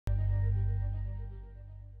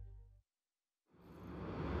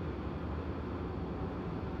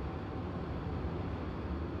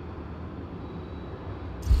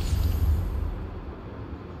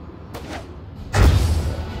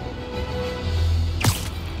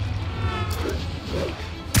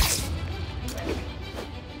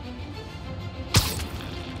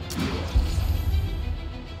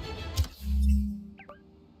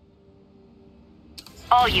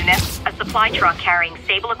All units, a supply truck carrying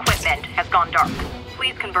stable equipment has gone dark.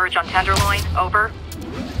 Please converge on Tenderloin. Over.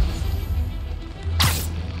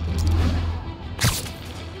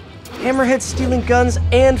 Hammerhead's stealing guns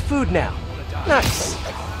and food now. Nice.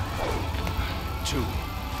 2.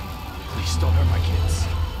 Please don't hurt my kids.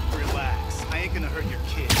 Relax. I ain't gonna hurt your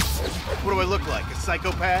kids. What do I look like? A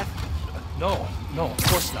psychopath? No, of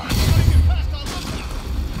course not.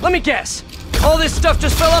 Let me guess. All this stuff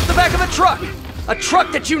just fell off the back of a truck. A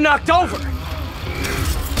truck that you knocked over.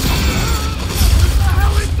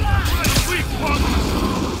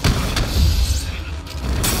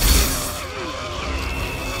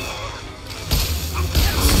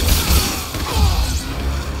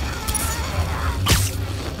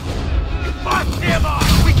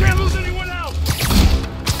 We can't lose anyone else!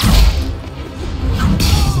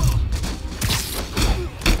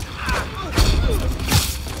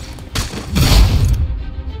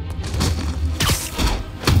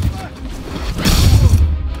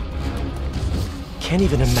 Can't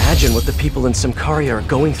even imagine what the people in Symkaria are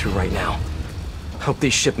going through right now. Hope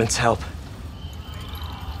these shipments help.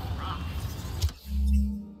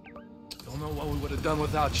 Don't know what we would have done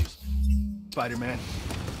without you, Spider-Man.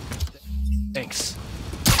 Thanks.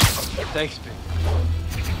 Thanks, babe.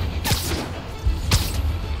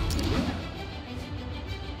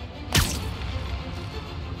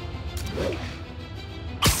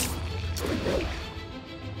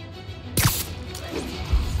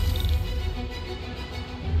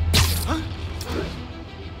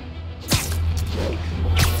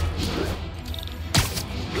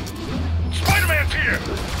 Spider-Man's here!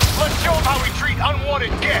 Let's show him how we treat unwanted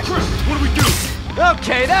guests! Chris, what do we do?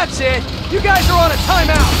 Okay, that's it. You guys are on a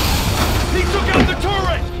timeout. He took out the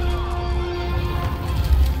turret!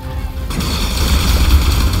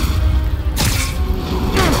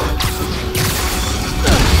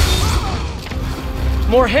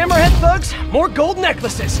 More Hammerhead thugs, more gold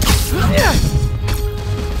necklaces.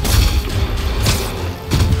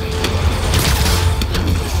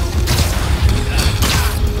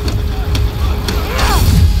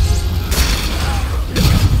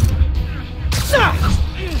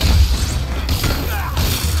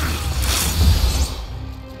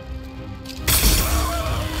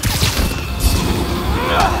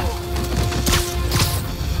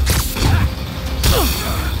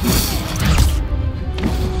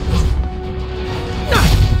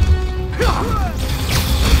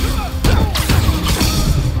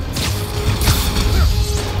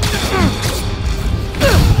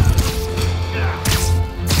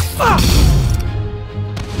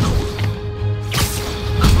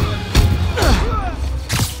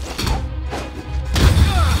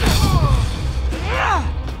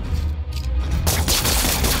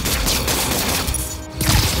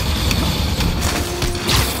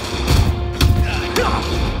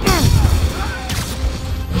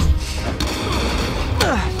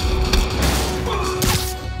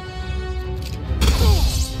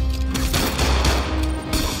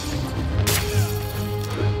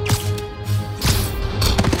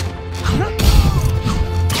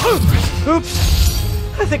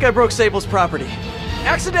 Oops. I think I broke Sable's property.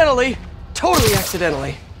 Accidentally. Totally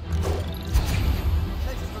accidentally.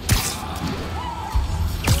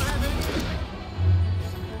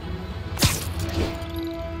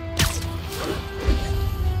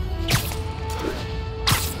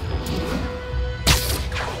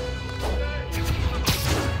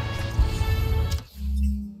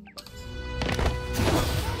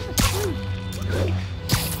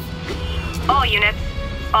 All units.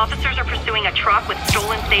 Officers are pursuing a truck with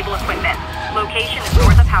stolen stable equipment. Location is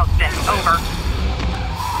north of Houston. Over.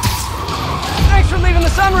 Thanks for leaving the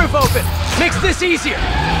sunroof open. Makes this easier.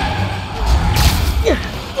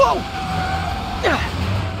 Whoa!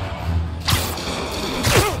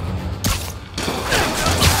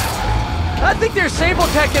 I think there's Sable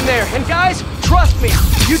Tech in there. And guys, trust me,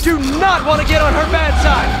 you do not want to get on her bad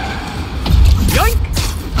side. Yoink!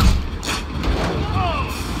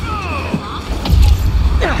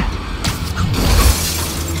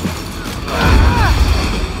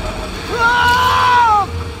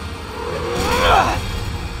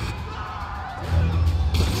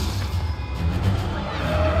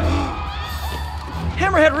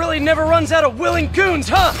 Hammerhead really never runs out of willing goons,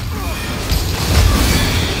 huh?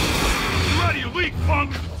 You ready to leak,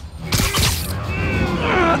 punk?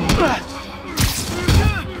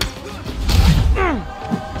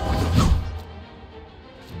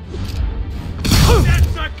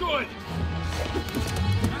 That's not good!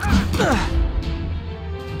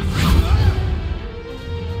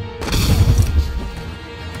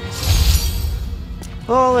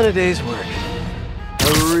 All in a day's work.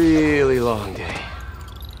 A really long day.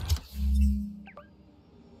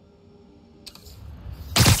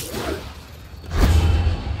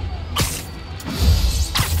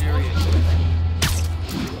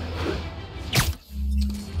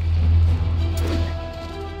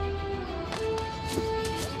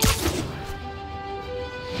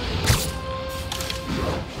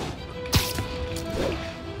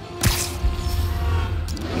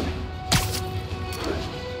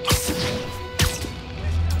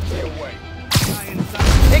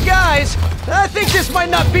 think this might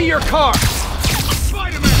not be your car?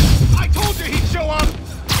 Spider-Man! I told you he'd show up!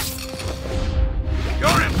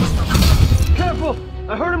 You're in! Careful!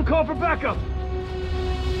 I heard him call for backup.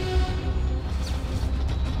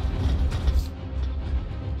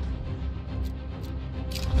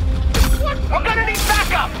 We're gonna need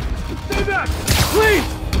backup! Stay back!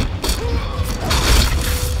 Please!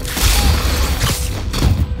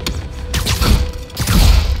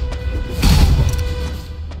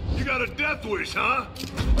 You got a death wish, huh?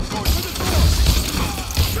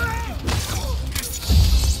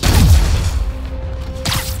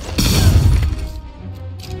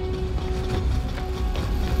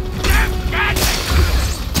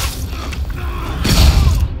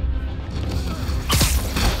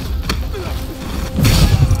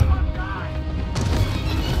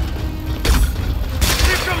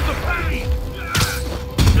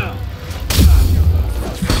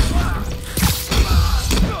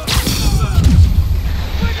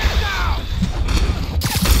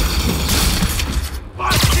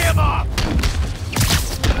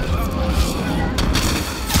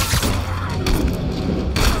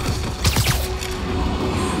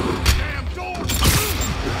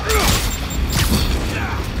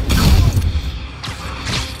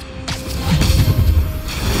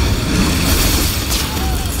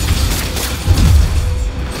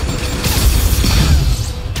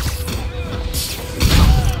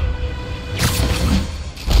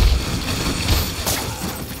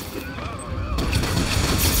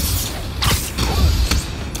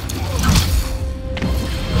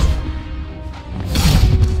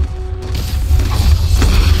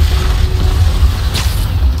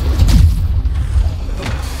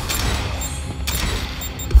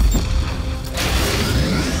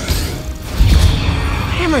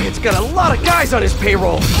 Hammerhead's got a lot of guys on his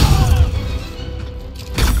payroll.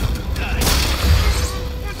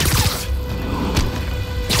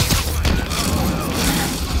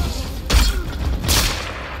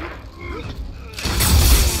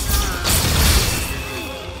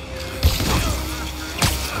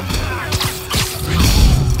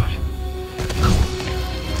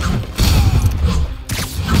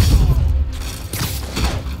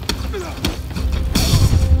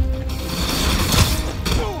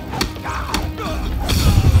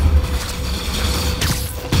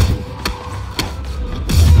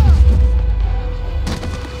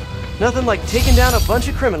 Nothing like taking down a bunch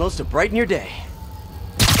of criminals to brighten your day.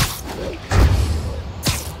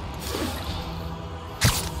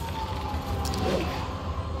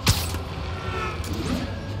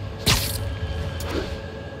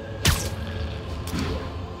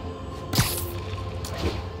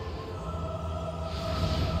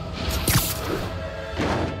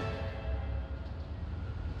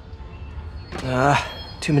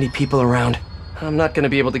 Too many people around. I'm not gonna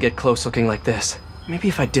be able to get close looking like this. Maybe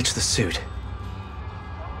if I ditch the suit.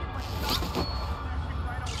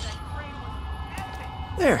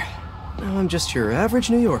 There. Now I'm just your average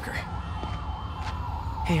New Yorker.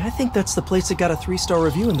 Hey, I think that's the place that got a 3-star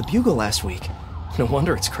review in the Bugle last week. No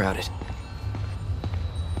wonder it's crowded.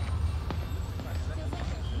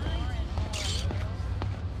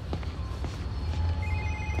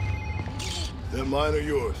 That mine or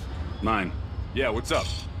yours? Mine. Yeah, what's up?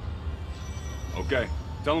 Okay,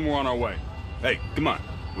 tell him we're on our way. Hey, come on.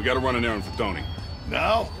 We gotta run an errand for Tony.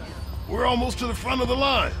 Now? We're almost to the front of the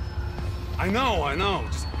line. I know.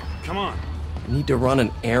 Just come on. Need to run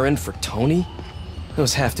an errand for Tony?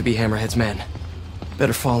 Those have to be Hammerhead's men.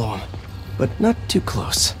 Better follow him, but not too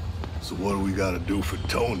close. So what do we gotta do for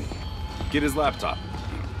Tony? Get his laptop.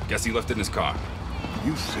 Guess he left it in his car.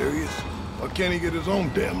 You serious? Why can't he get his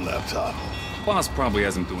own damn laptop? Boss probably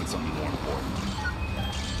has him doing something more important.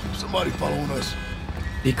 Somebody following us?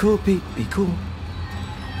 Be cool, Pete. Be cool.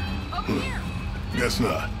 Guess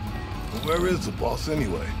not. Well, where is the boss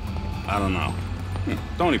anyway? I don't know.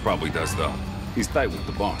 Tony probably does, though. He's tight with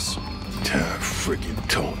the boss. Damn freaking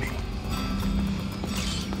Tony.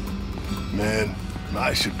 Man,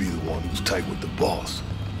 I should be the one who's tight with the boss.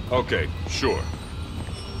 Okay, sure.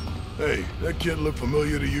 Hey, that kid look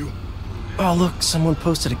familiar to you? Oh, look, someone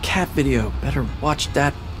posted a cat video. Better watch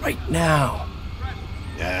that right now.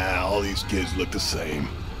 Yeah, all these kids look the same.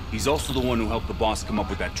 He's also the one who helped the boss come up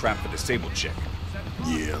with that trap for the disabled chick.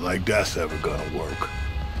 Yeah, like that's ever gonna work.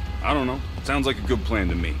 I don't know. Sounds like a good plan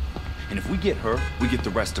to me. And if we get her, we get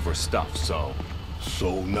the rest of her stuff, so...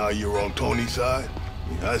 So now you're on Tony's side?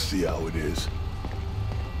 Yeah, I see how it is.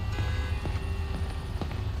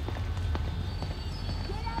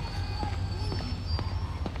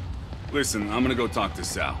 Listen, I'm gonna go talk to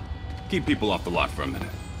Sal. Keep people off the lot for a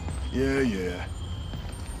minute. Yeah.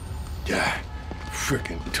 God,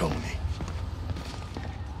 frickin' Tony.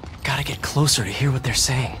 gotta get closer to hear what they're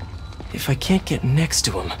saying. If I can't get next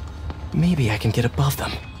to them, maybe I can get above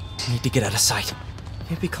them. Need to get out of sight.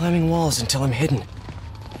 Can't be climbing walls until I'm hidden.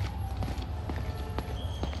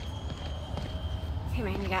 Hey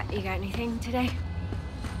man, you got anything today?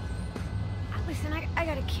 Listen, I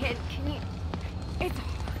got a kid. Can you... It's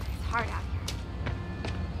hard out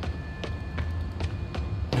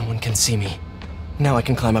here. No one can see me. Now I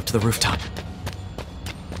can climb up to the rooftop.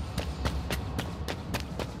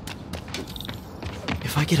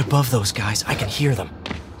 If I get above those guys, I can hear them.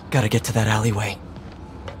 Gotta get to that alleyway.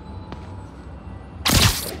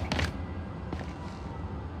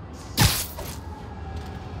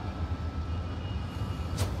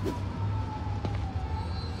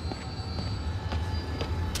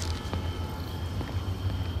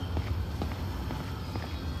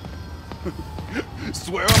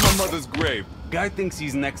 Swear on my mother's grave. Guy thinks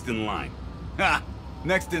he's next in line. Ha!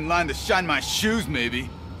 Next in line to shine my shoes, maybe.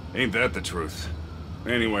 Ain't that the truth?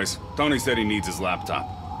 Anyways, Tony said he needs his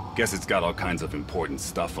laptop. Guess it's got all kinds of important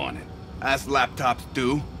stuff on it. As laptops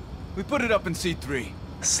do. We put it up in C3.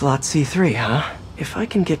 Slot C3, huh? If I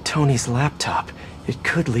can get Tony's laptop, it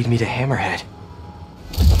could lead me to Hammerhead.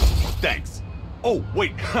 Thanks. Oh,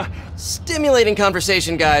 wait. Stimulating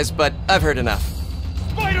conversation, guys, but I've heard enough.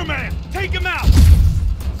 Spider-Man! Take him out!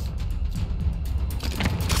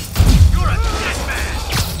 You're a dead man!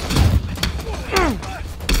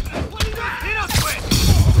 Hit us with!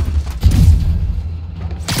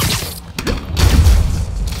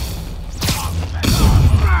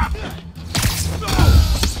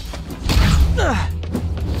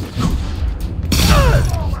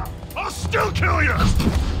 I'll still kill you!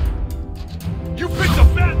 You picked a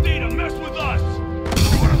bad day to mess with us!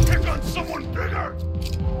 You wanna pick on someone bigger?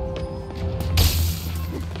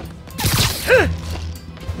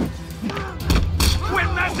 Quit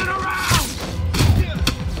messing around!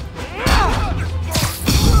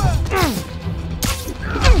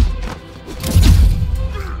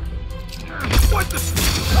 What the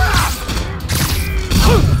crap?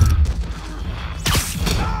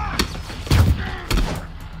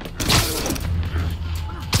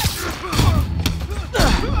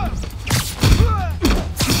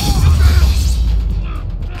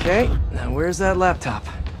 Okay, now where's that laptop?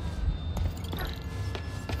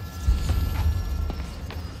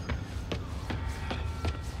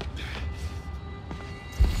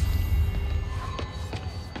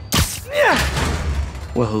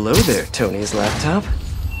 Well, hello there, Tony's laptop.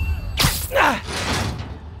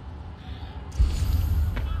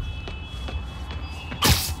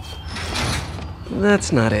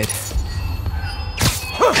 That's not it.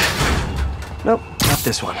 Nope, not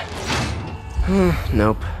this one.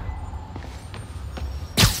 Nope.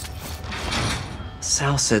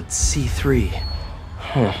 Sal said C3.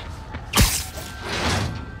 Huh.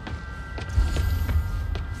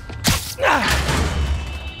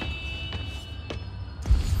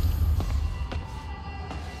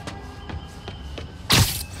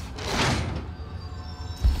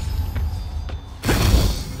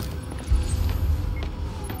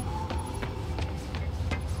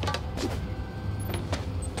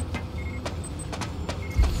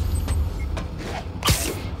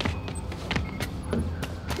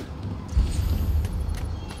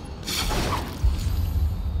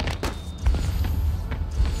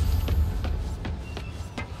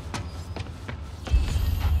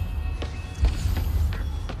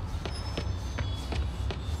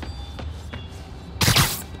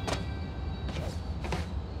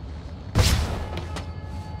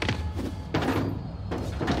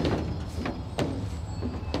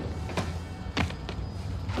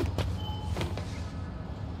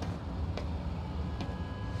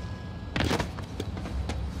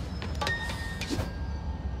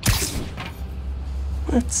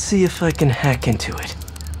 Let's see if I can hack into it.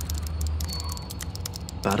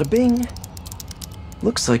 Bada bing.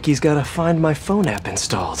 Looks like he's got a Find My Phone app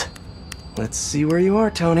installed. Let's see where you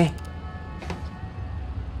are, Tony.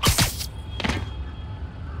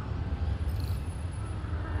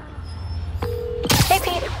 Hey,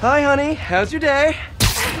 Pete. Hi, honey. How's your day?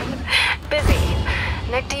 Busy.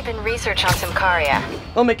 Neck deep in research on Symkaria.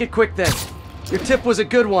 I'll make it quick then. Your tip was a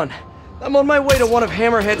good one. I'm on my way to one of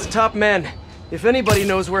Hammerhead's top men. If anybody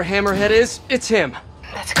knows where Hammerhead is, it's him.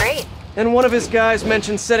 That's great. And one of his guys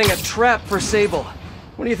mentioned setting a trap for Sable.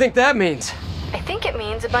 What do you think that means? I think it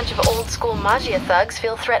means a bunch of old-school Magia thugs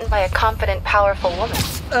feel threatened by a confident, powerful woman.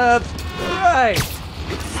 Right.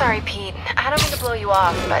 Sorry, Pete. I don't mean to blow you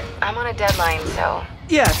off, but I'm on a deadline, so...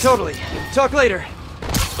 Yeah, totally. Talk later.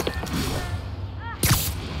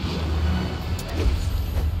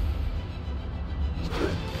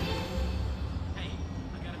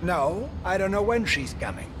 No, I don't know when she's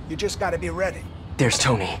coming. You just gotta be ready. There's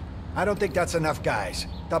Tony. I don't think that's enough, guys.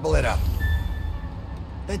 Double it up.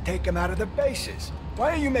 Then take him out of the bases.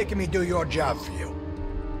 Why are you making me do your job for you?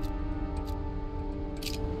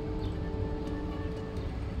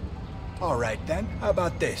 All right, then. How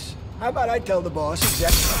about this? How about I tell the boss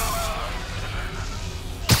exactly...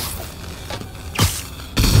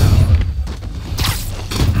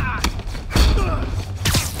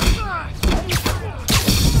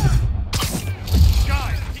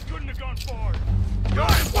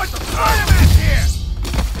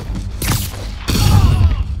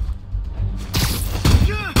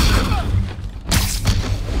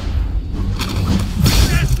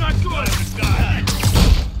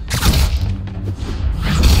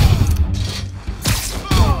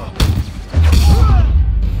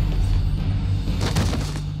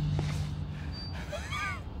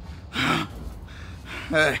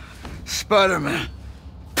 Hey, Spider-Man.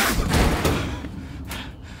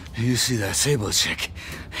 You see that Sable chick?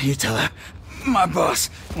 You tell her my boss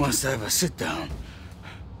wants to have a sit-down.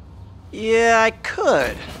 Yeah, I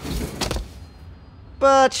could.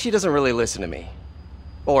 But she doesn't really listen to me.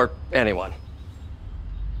 Or anyone.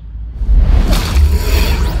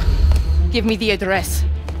 Give me the address.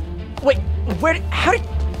 Wait, how did...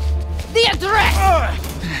 The address!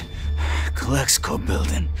 Colexco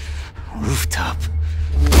building. Rooftop.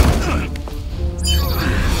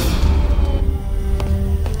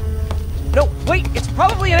 No, wait, it's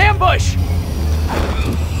probably an ambush!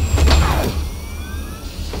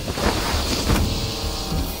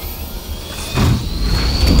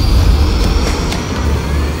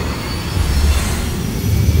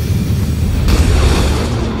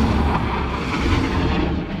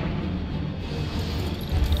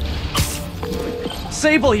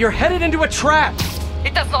 Sable, you're headed into a trap!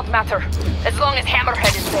 It does not matter, as long as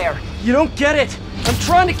Hammerhead is there. You don't get it! I'm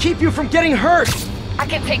trying to keep you from getting hurt! I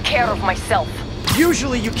can take care of myself.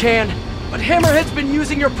 Usually you can, but Hammerhead's been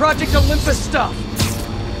using your Project Olympus stuff.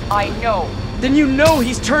 I know. Then you know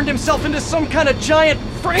he's turned himself into some kind of giant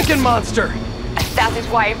Frankenmonster. And that is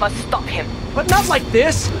why I must stop him. But not like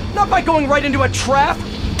this! Not by going right into a trap!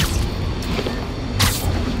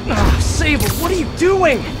 Sable, what are you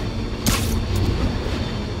doing?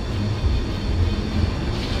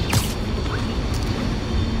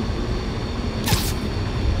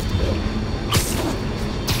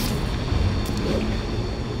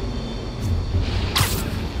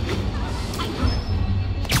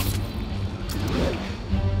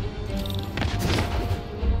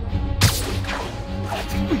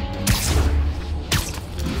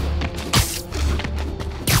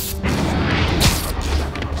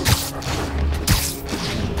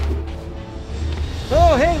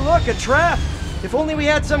 Oh, hey, look, a trap! If only we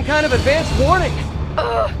had some kind of advanced warning!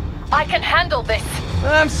 I can handle this!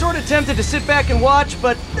 I'm sort of tempted to sit back and watch,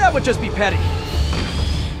 but that would just be petty.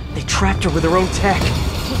 They trapped her with their own tech.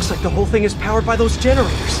 Looks like the whole thing is powered by those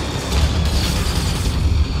generators.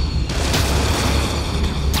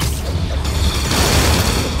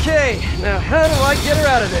 Okay, now how do I get her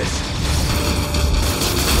out of this?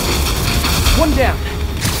 One down.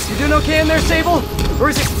 You doing okay in there, Sable? Or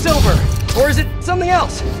is it Silver? Or is it something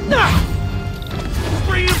else? Bring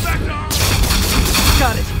him back down!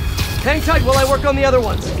 Got it. Hang tight while I work on the other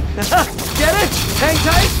ones. Get it? Hang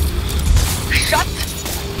tight? Shut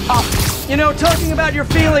up! You know, talking about your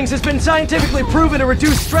feelings has been scientifically proven to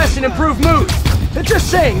reduce stress and improve mood. Just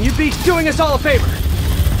saying, you'd be doing us all a favor.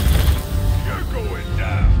 You're going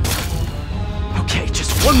down. Okay,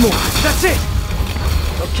 just one more. That's it.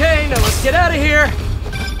 Okay, now let's get out of here.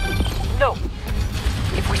 No.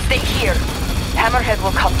 If we stay here, Hammerhead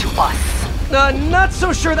will come to us. Not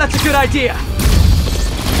so sure that's a good idea.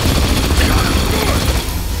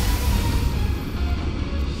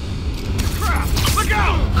 Crap! Look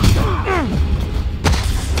out!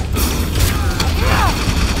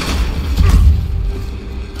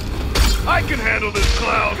 I can handle this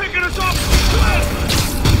cloud! Picking us up!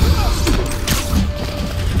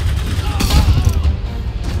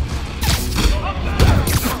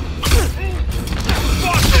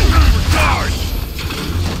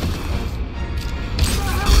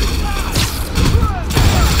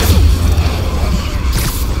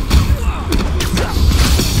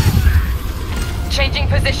 Changing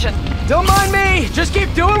position. Don't mind me. Just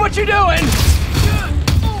keep doing what you're doing.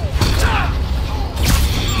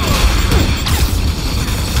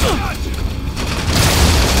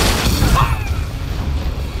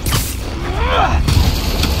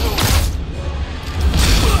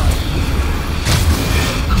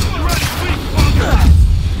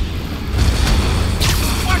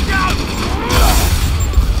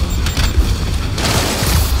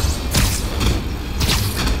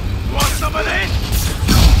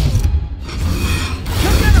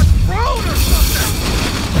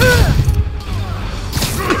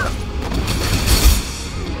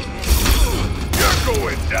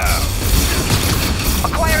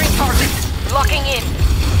 Locking in.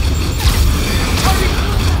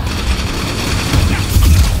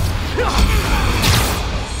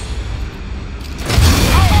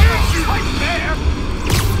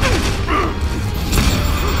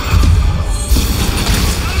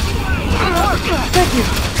 Thank you.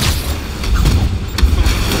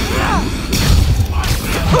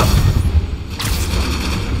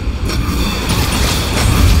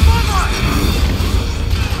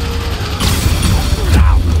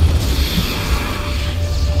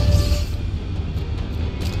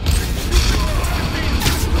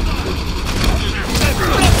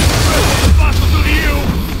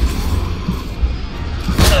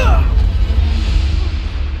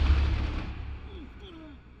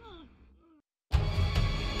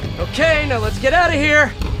 Okay, now let's get out of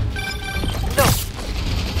here. No.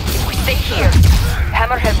 If we stay here,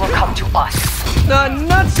 Hammerhead will come to us.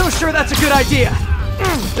 Not so sure that's a good idea.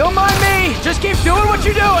 Don't mind me. Just keep doing what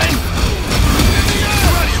you're doing.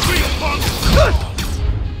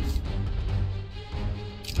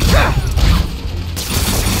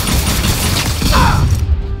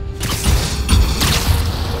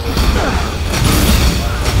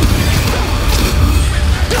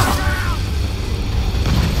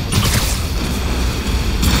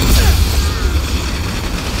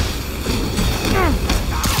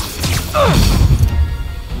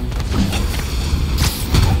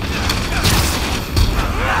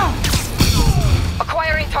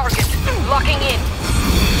 Acquiring target. Locking in.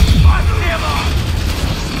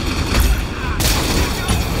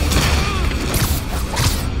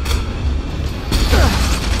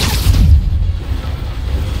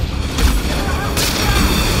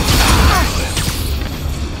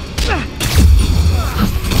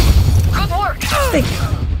 Good work. Thank you.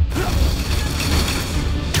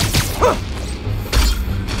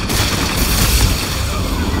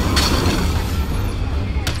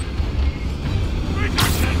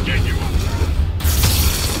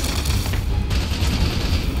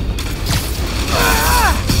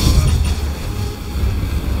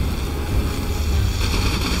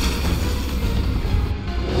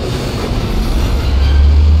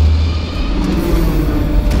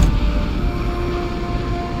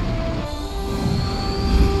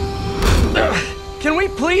 Can we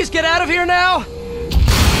please get out of here now?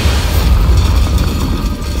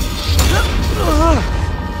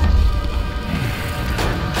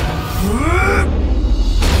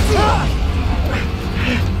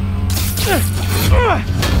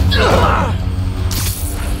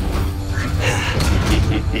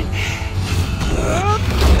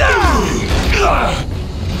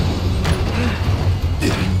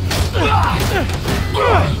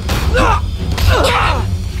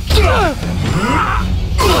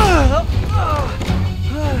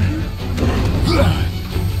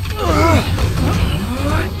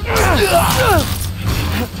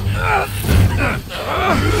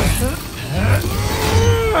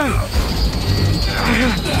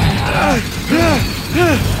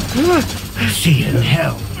 See you in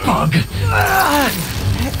hell, bug.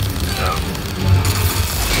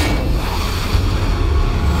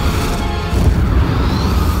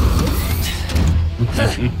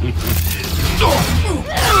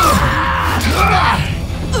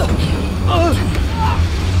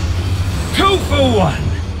 Two for one.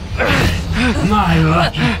 My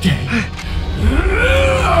lucky day.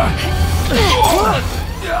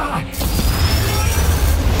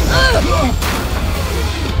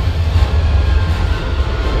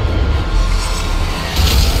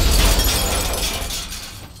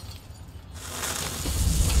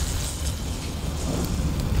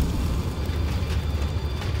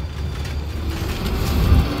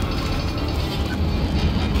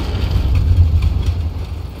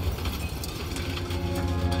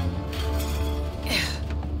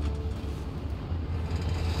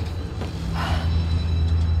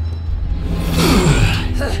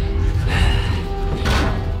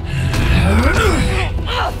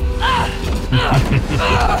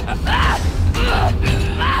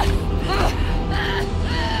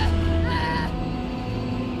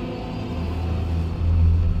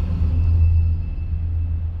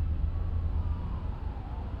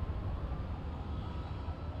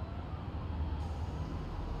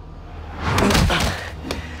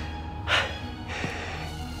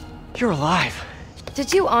 You're alive.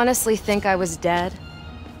 Did you honestly think I was dead?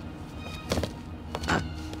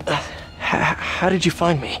 How did you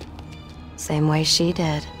find me? Same way she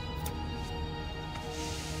did.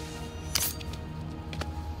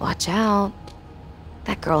 Watch out.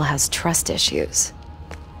 That girl has trust issues.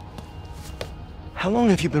 How long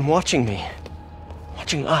have you been watching me?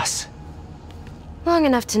 Watching us? Long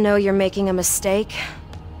enough to know you're making a mistake.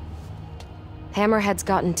 Hammerhead's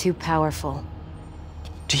gotten too powerful.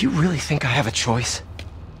 Do you really think I have a choice?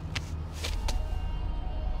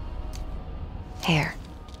 Here.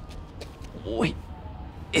 Wait,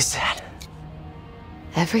 is that...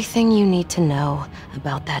 Everything you need to know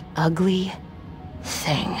about that ugly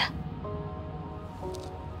thing.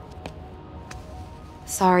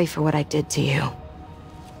 Sorry for what I did to you.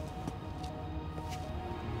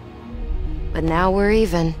 But now we're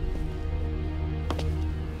even.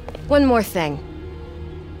 One more thing.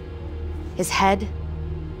 His head?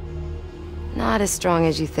 Not as strong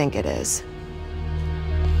as you think it is.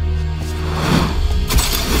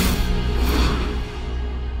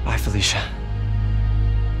 Bye, Felicia.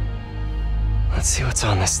 Let's see what's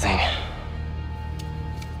on this thing.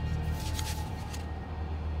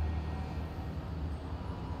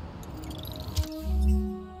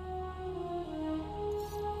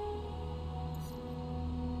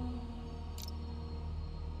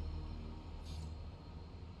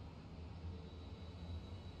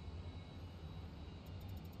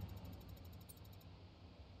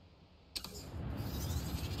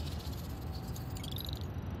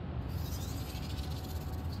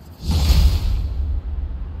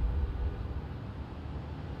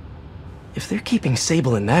 If they're keeping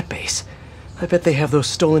Sable in that base, I bet they have those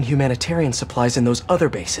stolen humanitarian supplies in those other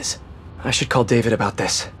bases. I should call David about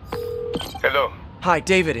this. Hello. Hi,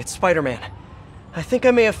 David, it's Spider-Man. I think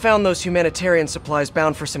I may have found those humanitarian supplies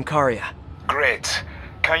bound for Symkaria. Great.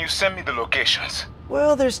 Can you send me the locations?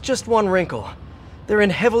 Well, there's just one wrinkle. They're in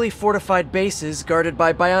heavily fortified bases guarded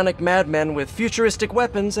by bionic madmen with futuristic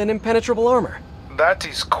weapons and impenetrable armor. That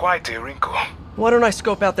is quite a wrinkle. Why don't I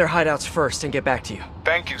scope out their hideouts first and get back to you?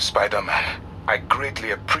 Thank you, Spider-Man. I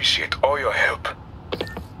greatly appreciate all your help.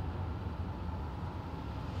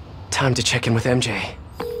 Time to check in with MJ.